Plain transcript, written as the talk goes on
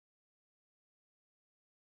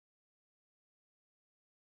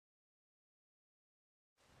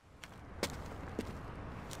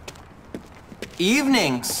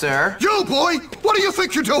Evening, sir. You, boy! What do you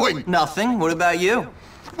think you're doing? Nothing. What about you?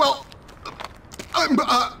 Well, I'm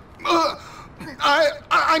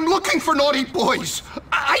looking for naughty boys.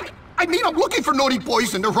 I mean, I'm looking for naughty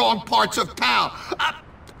boys in the wrong parts of town.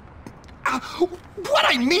 What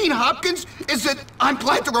I mean, Hopkins, is that I'm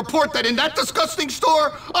glad to report that in that disgusting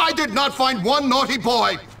store, I did not find one naughty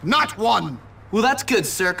boy. Not one. Well, that's good,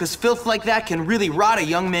 sir, because filth like that can really rot a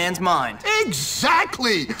young man's mind.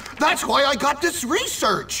 Exactly! That's why I got this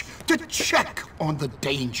research, to check on the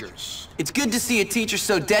dangers. It's good to see a teacher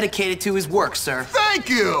so dedicated to his work, sir. Thank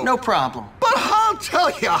you! No problem. But I'll tell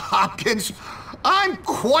you, Hopkins, I'm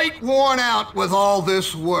quite worn out with all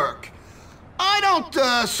this work. I don't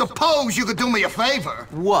suppose you could do me a favor.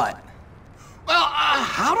 What? Well,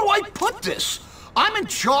 how do I put this? I'm in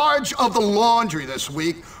charge of the laundry this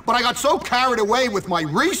week, but I got so carried away with my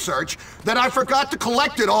research that I forgot to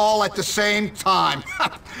collect it all at the same time.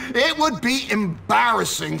 It would be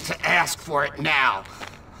embarrassing to ask for it now.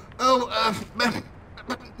 Oh,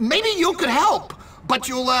 maybe you could help, but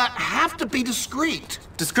you'll have to be discreet.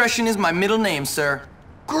 Discretion is my middle name, sir.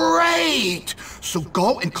 Great! So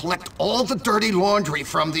go and collect all the dirty laundry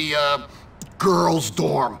from the, girls'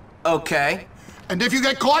 dorm. Okay. And if you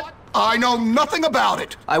get caught, I know nothing about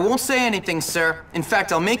it. I won't say anything, sir. In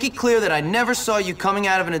fact, I'll make it clear that I never saw you coming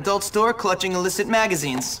out of an adult store clutching illicit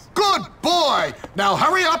magazines. Good boy! Now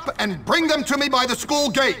hurry up and bring them to me by the school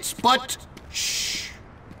gates, but shh.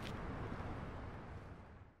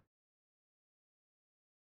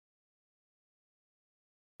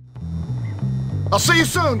 I'll see you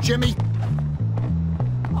soon, Jimmy.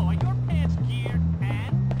 Oh, are your pants geared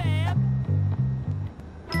and fab?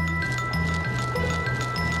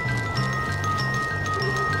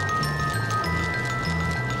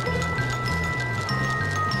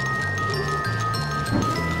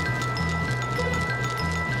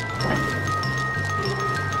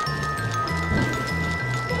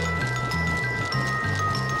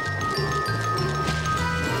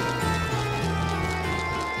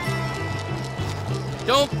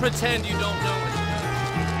 Don't pretend you don't know it.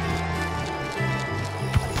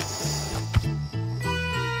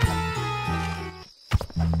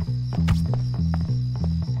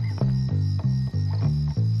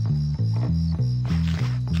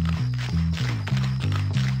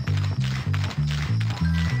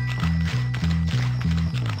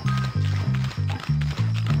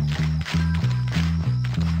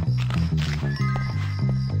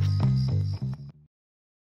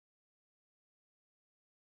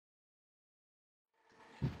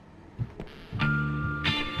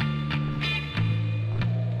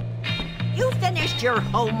 Finished your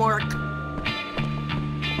homework?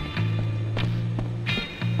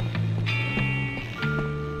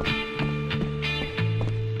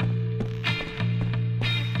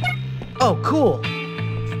 Oh, cool.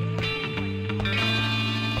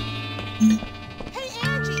 Hey,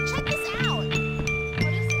 Angie, check this out. What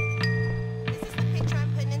is it? Is this the picture I'm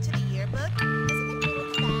putting into the yearbook? Doesn't it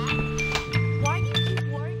look fat? Why do you keep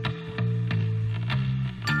worrying?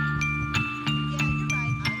 Yeah, you're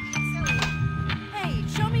right. I'm being silly. Hey,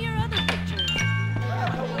 show me your other pictures.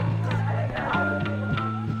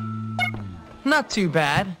 Not too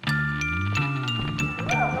bad.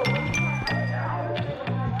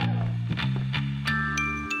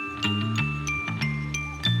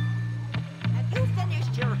 Have you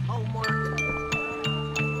finished your homework?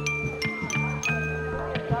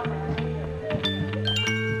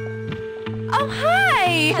 Oh,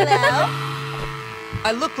 hi! Hello?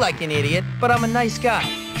 I look like an idiot, but I'm a nice guy.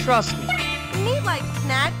 Trust me. We need like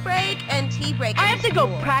snack break and tea break. I in have to go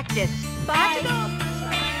school. practice. I have to Bye. go.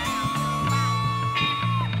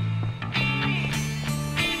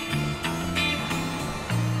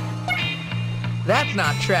 That's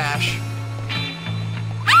not trash.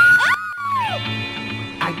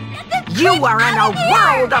 You are in a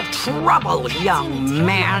world of trouble, young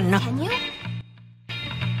man. Can you?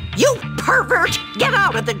 You pervert! Get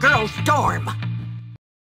out of the girls' dorm!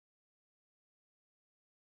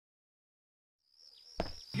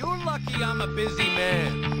 You're lucky I'm a busy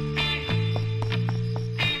man.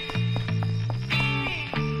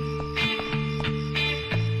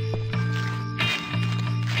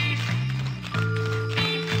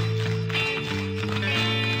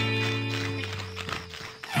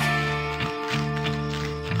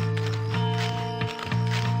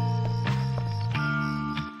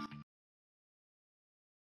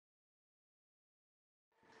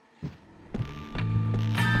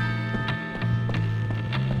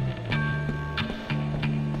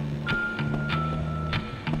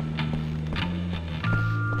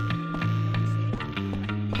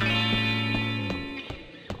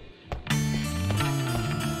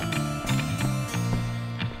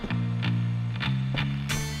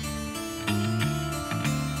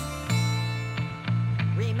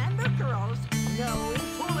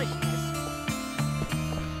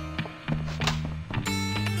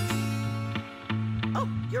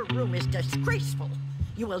 disgraceful.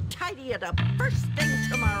 You will tidy it up first thing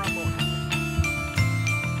tomorrow morning.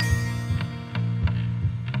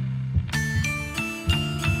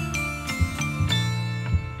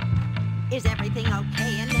 Is everything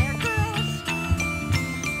okay in there, girls?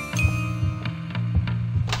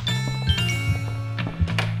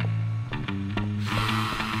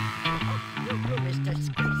 Oh, your room is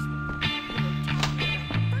disgraceful. You will tidy it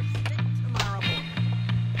up first thing tomorrow morning.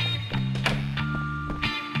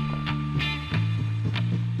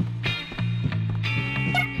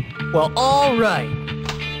 Well, all right.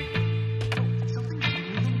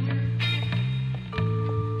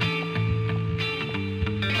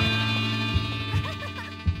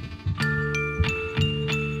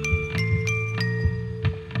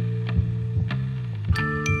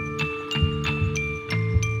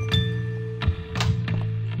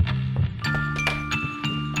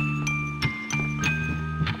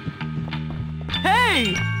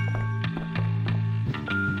 Hey!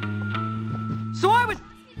 So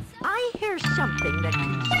I hear something that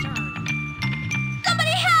concerns.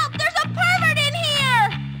 Somebody help! There's a pervert in here!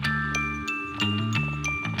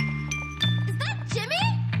 Is that Jimmy?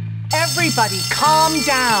 Everybody calm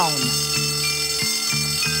down.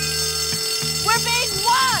 We're being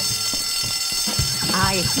watched!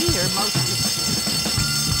 I hear most of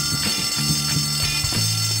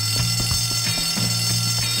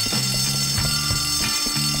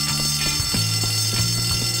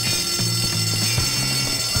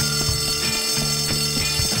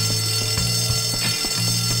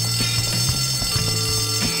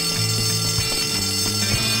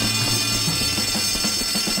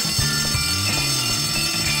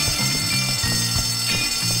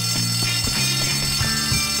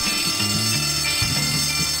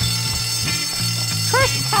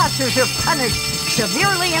Trespassers are punished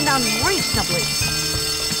severely and unreasonably.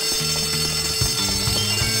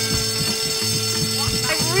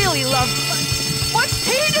 I really love... What's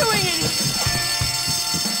he doing in here?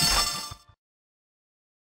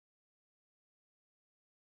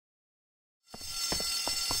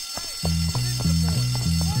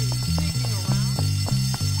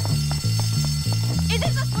 Is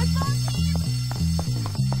this a football team?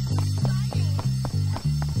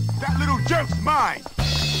 That little jerk's mine!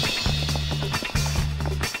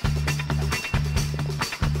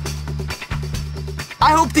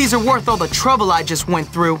 I hope these are worth all the trouble I just went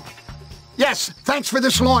through. Yes, thanks for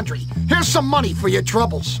this laundry. Here's some money for your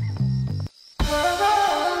troubles.